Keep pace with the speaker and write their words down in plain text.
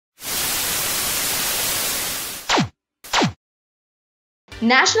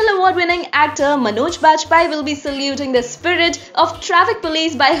National award-winning actor Manoj Bajpayee will be saluting the spirit of traffic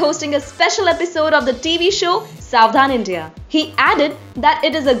police by hosting a special episode of the TV show Savdhaan India. He added that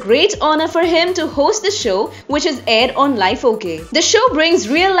it is a great honor for him to host the show, which is aired on Life OK. The show brings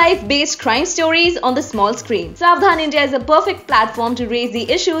real-life based crime stories on the small screen. Savdhaan India is a perfect platform to raise the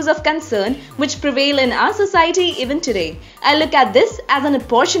issues of concern which prevail in our society even today. I look at this as an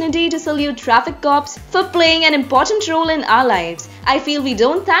opportunity to salute traffic cops for playing an important role in our lives. I feel we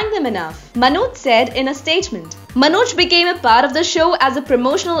don't thank them enough, Manoj said in a statement. Manoj became a part of the show as a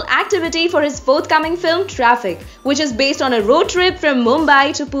promotional activity for his forthcoming film Traffic, which is based on a road trip from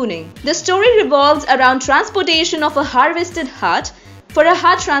Mumbai to Pune. The story revolves around transportation of a harvested heart for a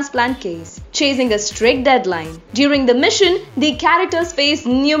heart transplant case, chasing a strict deadline. During the mission, the characters face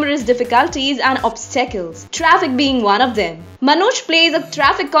numerous difficulties and obstacles, traffic being one of them. Manoj plays a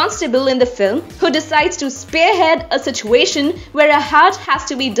traffic constable in the film who decides to spearhead a situation where a heart has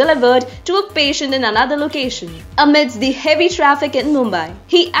to be delivered to a patient in another location amidst the heavy traffic in Mumbai.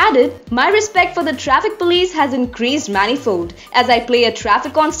 He added, "My respect for the traffic police has increased manifold as I play a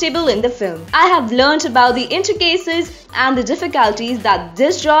traffic constable in the film. I have learnt about the intricacies and the difficulties that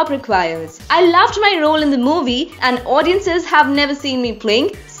this job requires. I loved my role in the movie and audiences have never seen me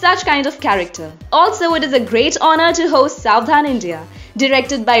playing such kind of character. Also, it is a great honor to host Savdhaan India.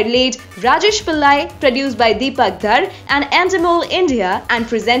 Directed by late Rajesh Pillai, produced by Deepak Dhar and Endemol India and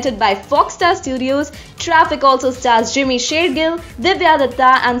presented by Foxstar Studios, Traffic also stars Jimmy Shergill, Divya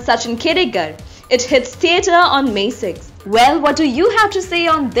Datta and Sachin Kedekar. It hits theatre on May 6th. Well, what do you have to say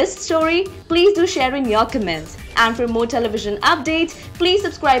on this story? Please do share in your comments. And for more television updates, please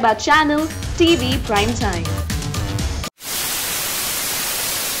subscribe our channel TV Prime Time.